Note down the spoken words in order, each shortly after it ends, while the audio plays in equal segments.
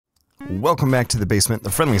Welcome back to the basement,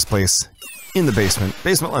 the friendliest place in the basement.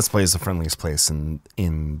 Basement Let's Play is the friendliest place in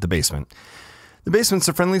the basement. The basement's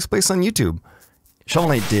the friendliest place on YouTube. Shovel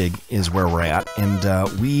Knight Dig is where we're at, and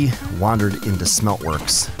we wandered into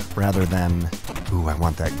Smeltworks rather than... Ooh, I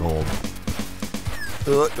want that gold.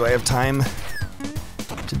 Do I have time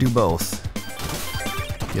to do both?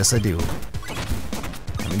 Yes, I do.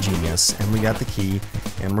 I'm a genius, and we got the key,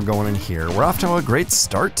 and we're going in here. We're off to a great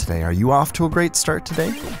start today. Are you off to a great start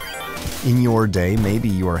today? In your day, maybe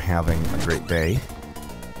you are having a great day.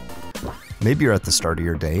 Maybe you're at the start of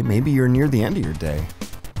your day. Maybe you're near the end of your day.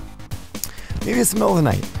 Maybe it's the middle of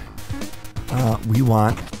the night. We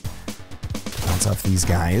want to bounce off these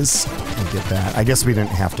guys and get that. I guess we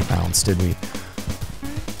didn't have to bounce, did we?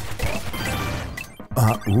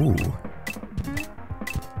 Ooh.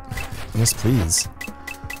 Yes, please.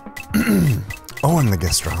 Oh, and the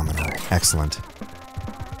gastrometer. Excellent.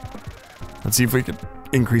 Let's see if we could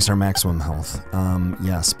increase our maximum health.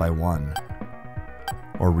 Yes, by 1.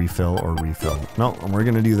 Or refill, or refill. No, we're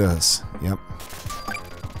gonna do this. Yep.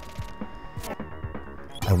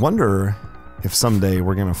 I wonder if someday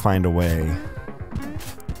we're gonna find a way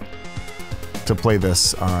to play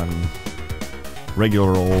this on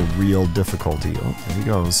regular old real difficulty. Oh, there he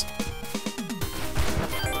goes.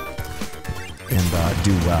 And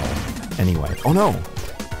do well. Anyway. Oh no!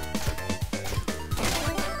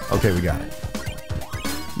 Okay, we got it.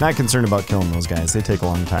 Not concerned about killing those guys. They take a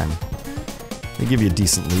long time. They give you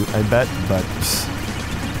decent loot, I bet, but...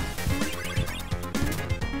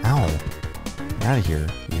 Ow. Get out of here,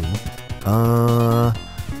 you.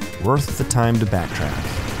 Worth the time to backtrack.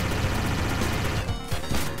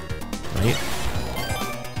 Right?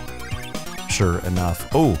 Sure, enough.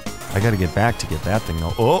 Oh, I gotta get back to get that thing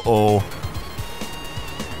though. Uh-oh.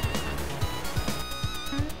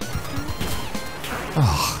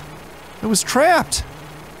 Oh, I was trapped!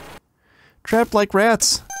 Trapped like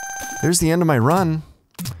rats. There's the end of my run.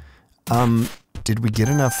 Did we get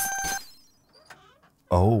enough?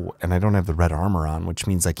 Oh, and I don't have the red armor on, which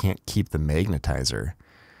means I can't keep the magnetizer.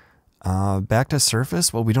 Back to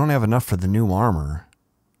surface? Well, we don't have enough for the new armor.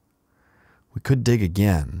 We could dig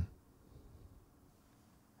again.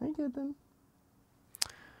 I get them.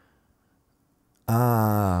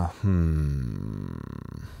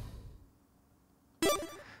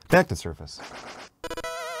 Back to surface.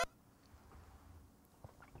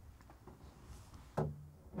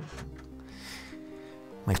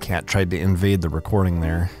 My cat tried to invade the recording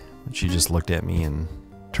there, but she just looked at me and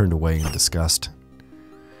turned away in disgust.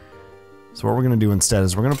 So what we're going to do instead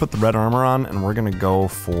is we're going to put the red armor on, and we're going to go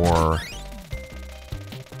for...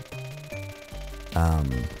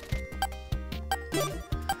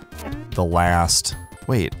 the last...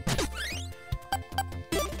 Wait.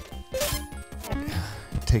 It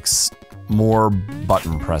takes more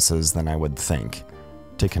button presses than I would think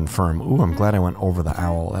to confirm. Ooh, I'm glad I went over the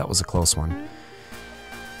owl. That was a close one.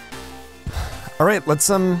 All right, let's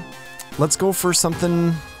go for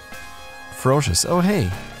something ferocious. Oh,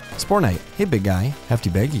 hey, Spore Knight. Hey, big guy. Hefty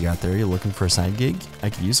bag you got there. You looking for a side gig? I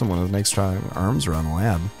could use someone with extra arms around the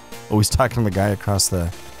lab. Oh, he's talking to the guy across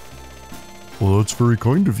the... Well, that's very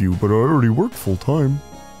kind of you, but I already work full time.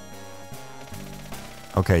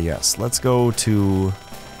 Okay, yes. Let's go to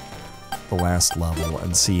the last level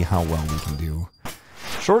and see how well we can do.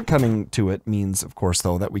 Shortcutting to it means, of course,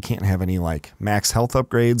 though, that we can't have any, like, max health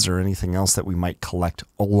upgrades or anything else that we might collect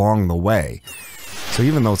along the way. So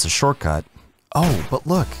even though it's a shortcut... Oh, but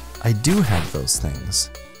look, I do have those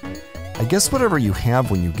things. I guess whatever you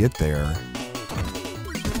have when you get there...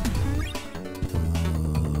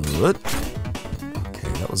 Okay,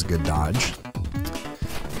 that was a good dodge.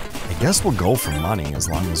 I guess we'll go for money as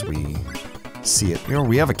long as we see it. You know,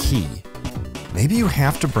 we have a key. Maybe you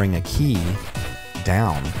have to bring a key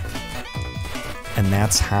down, and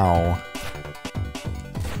that's how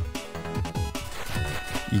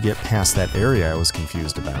you get past that area I was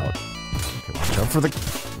confused about. Okay, watch out for the...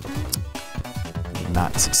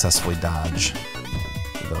 Not successfully dodge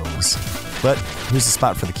those. But here's the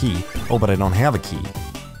spot for the key. Oh, but I don't have a key.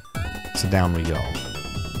 So down we go.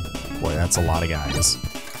 Boy, that's a lot of guys.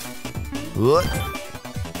 We'll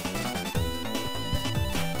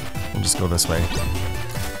just go this way.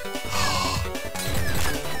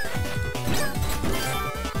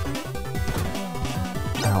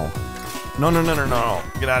 No, no, no, no, no.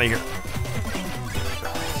 Get out of here.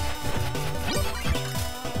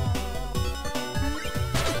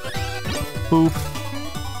 Boop.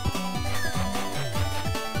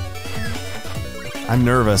 I'm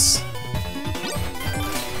nervous.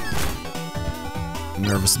 I'm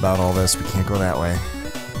nervous about all this. We can't go that way.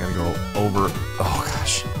 Gotta go over. Oh,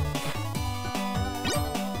 gosh.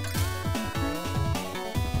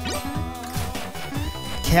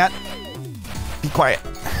 Cat, be quiet.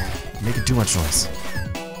 You're making too much noise.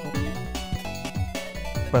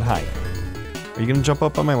 But hi. Are you gonna jump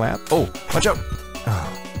up on my lap? Oh, watch out. Oh.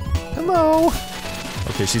 Hello.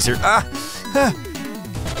 Okay, she's here. Ah!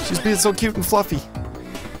 She's being so cute and fluffy.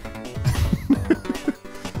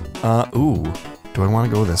 Ooh. Do I want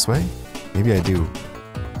to go this way? Maybe I do.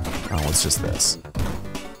 Oh, it's just this.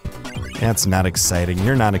 That's not exciting.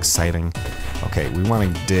 You're not exciting. Okay, we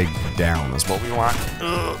want to dig down is what we want.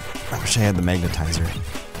 Ugh. I wish I had the magnetizer.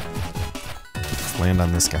 Let's land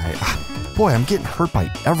on this guy. Ah, boy, I'm getting hurt by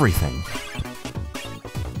everything.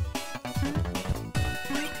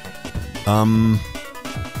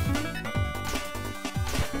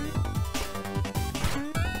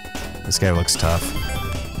 This guy looks tough.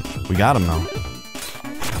 We got him though.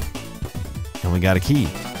 And we got a key.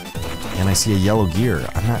 And I see a yellow gear.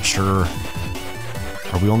 I'm not sure.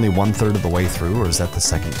 Are we only 1/3 of the way through, or is that the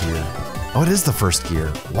second gear? Oh, it is the first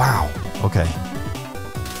gear. Wow. Okay.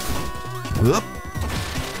 Whoop.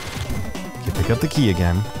 Okay, pick up the key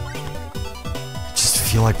again. I just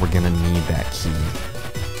feel like we're gonna need that key.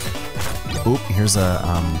 Oop, here's a,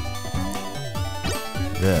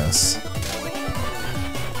 this.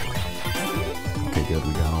 Okay, good,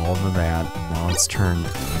 we got all of that. Now let's turn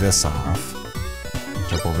this off.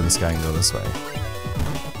 Jump over this guy and go this way.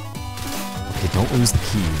 Okay, don't lose the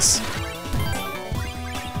keys.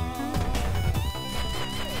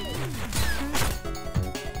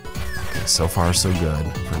 Okay, so far so good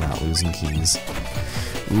for not losing keys.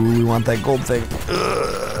 Ooh, we want that gold thing.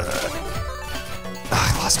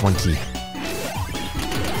 I lost one key.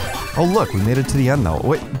 Oh look, we made it to the end though.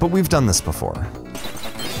 Wait, but we've done this before.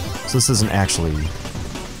 So this isn't actually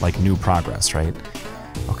like new progress, right?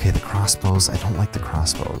 Okay, the crossbows. I don't like the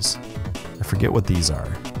crossbows. I forget what these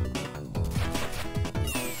are.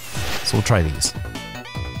 So we'll try these.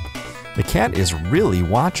 The cat is really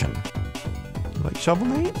watching. You like Shovel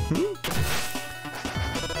Knight?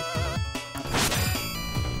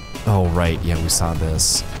 Oh right, yeah, we saw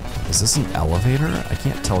this. Is this an elevator? I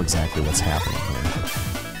can't tell exactly what's happening here.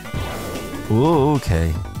 Ooh,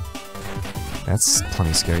 okay. That's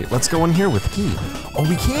plenty scary. Let's go in here with the key. Oh,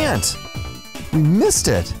 we can't! We missed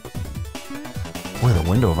it! Boy, the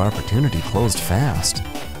window of opportunity closed fast.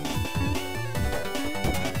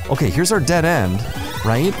 Okay, here's our dead end,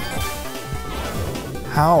 right?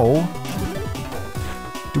 How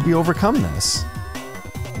do we overcome this?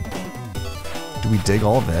 Do we dig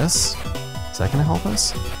all this? Is that gonna help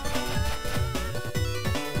us?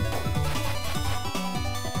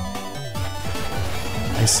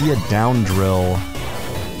 I see a down drill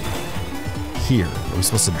here. Are we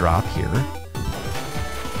supposed to drop here?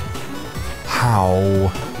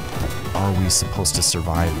 How are we supposed to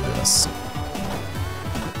survive this?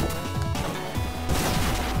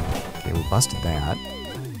 Okay, we busted that.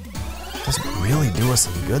 Doesn't really do us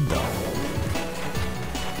any good though.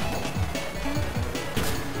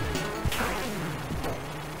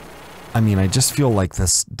 I mean, I just feel like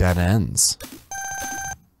this dead ends.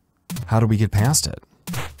 How do we get past it?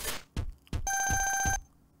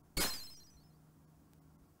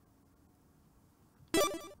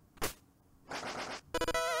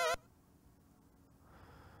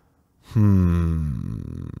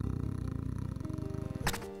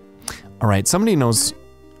 All right, somebody knows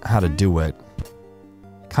how to do it.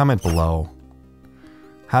 Comment below.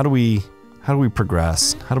 How do we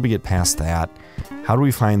progress? How do we get past that? How do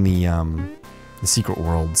we find the secret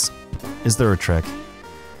worlds? Is there a trick?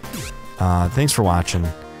 Thanks for watching.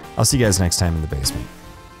 I'll see you guys next time in the basement.